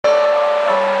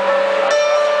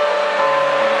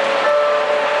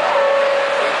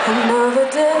Another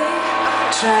day,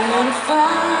 trying to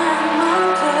find my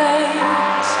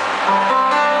place.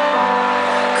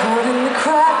 Caught in the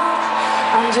crowd,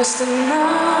 I'm just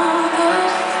another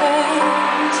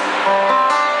face.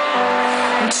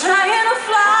 I'm trying to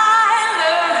fly and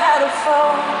learn how to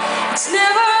fall. It's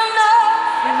never enough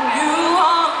when you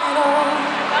want it all.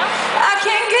 I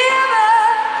can't give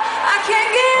up, I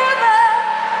can't give up.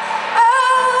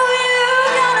 Oh, you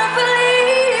gotta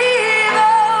believe.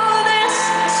 Oh, this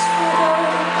is for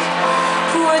those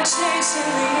who are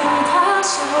chasing the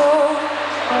impossible.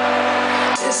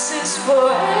 This is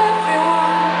for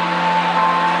everyone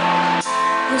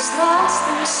who's lost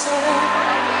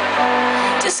themselves.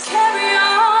 Just carry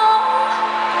on.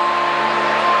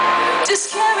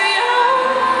 Just carry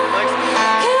on.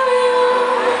 Carry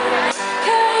on.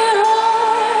 Carry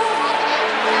on.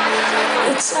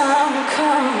 The time will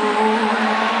come.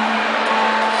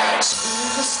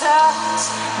 Shoot for stars,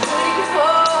 waiting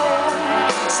for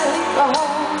take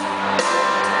off.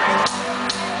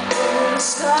 In the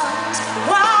stars,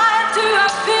 why do I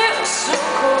feel so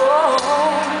cold?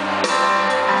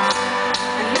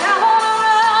 And I wanna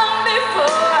run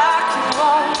before I can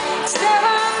walk. It's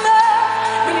never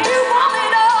enough when you want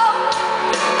it all.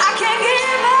 I can't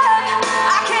give up,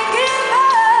 I can't give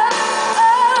up.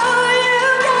 Oh, you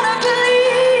gotta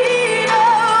believe.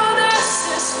 Oh, this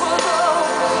is for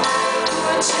those who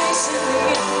are chasing the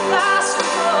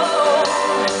impossible.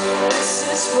 This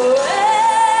is for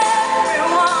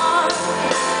everyone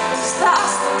who's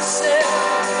lost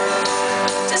themselves.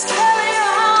 Just carry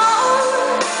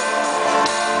on.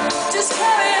 Just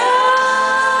carry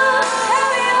on.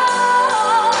 Carry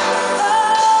on.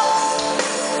 Oh,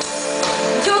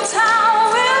 your time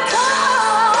will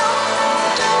come.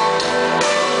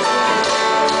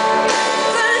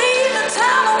 Believe the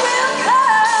time will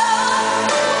come.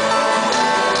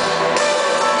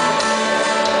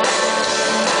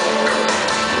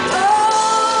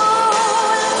 Oh,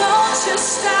 don't you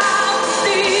stop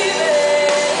believing.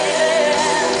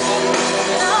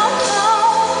 No, no,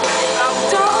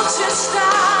 don't you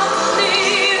stop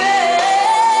believing.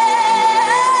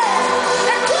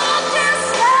 And don't you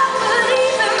stop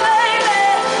believing, baby.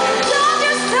 Don't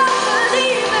you stop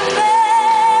believing,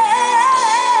 baby.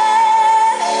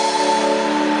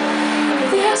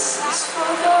 This is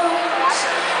for those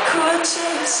who are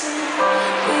chasing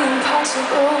the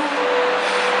impossible.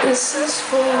 This is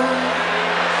for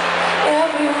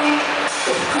everyone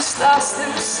who's lost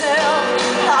themselves,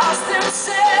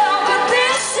 but